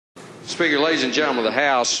Speaker, ladies and gentlemen of the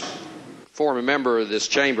House, former member of this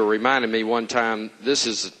chamber reminded me one time, this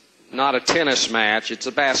is not a tennis match, it's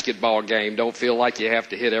a basketball game. Don't feel like you have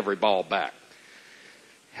to hit every ball back.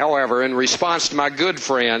 However, in response to my good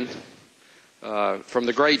friend from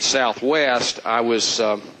the great Southwest, I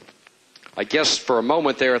guess for a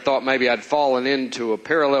moment there I thought maybe I'd fallen into a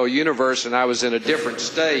parallel universe and I was in a different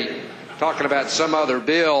state talking about some other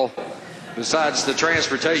bill besides the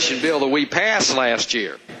transportation bill that we passed last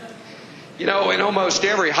year. You know, in almost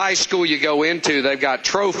every high school you go into, they've got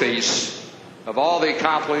trophies of all the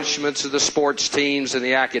accomplishments of the sports teams and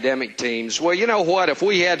the academic teams. Well, you know what? If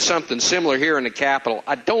we had something similar here in the Capitol,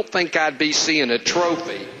 I don't think I'd be seeing a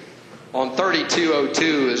trophy on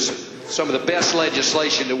 3202 as some of the best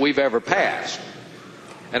legislation that we've ever passed.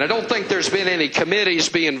 And I don't think there's been any committees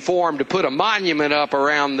being formed to put a monument up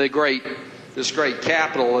around this great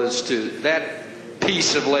Capitol as to that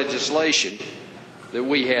piece of legislation that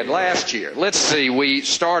we had last year. Let's see, we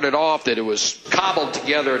started off that it was cobbled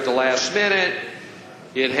together at the last minute.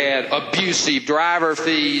 It had abusive driver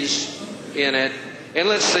fees in it. And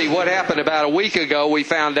let's see, what happened about a week ago, we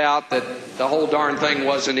found out that the whole darn thing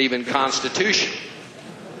wasn't even constitutional.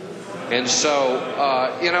 And so,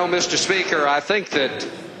 you know, Mr. Speaker, I think that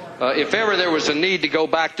if ever there was a need to go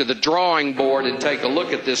back to the drawing board and take a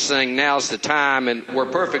look at this thing, now's the time, and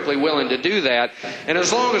we're perfectly willing to do that. And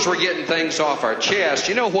as long as we're getting things off our chest,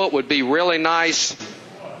 you know what would be really nice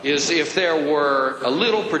is if there were a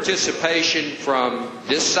little participation from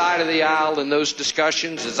this side of the aisle in those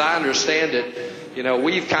discussions. As I understand it, you know,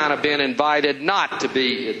 we've kind of been invited not to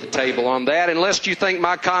be at the table on that. Unless you think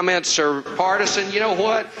my comments are partisan, you know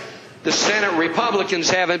what? The Senate Republicans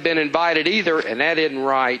haven't been invited either, and that isn't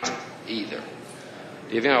right either.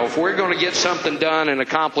 You know, if we're going to get something done and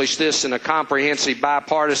accomplish this in a comprehensive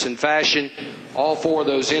bipartisan fashion, all four of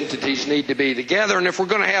those entities need to be together. And if we're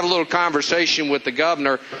going to have a little conversation with the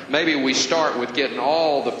governor, maybe we start with getting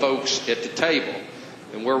all the folks at the table.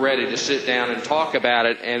 And we're ready to sit down and talk about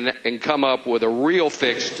it and come up with a real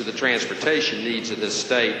fix to the transportation needs of this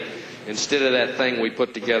state instead of that thing we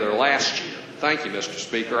put together last year. Thank you, Mr.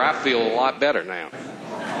 Speaker. I feel a lot better now.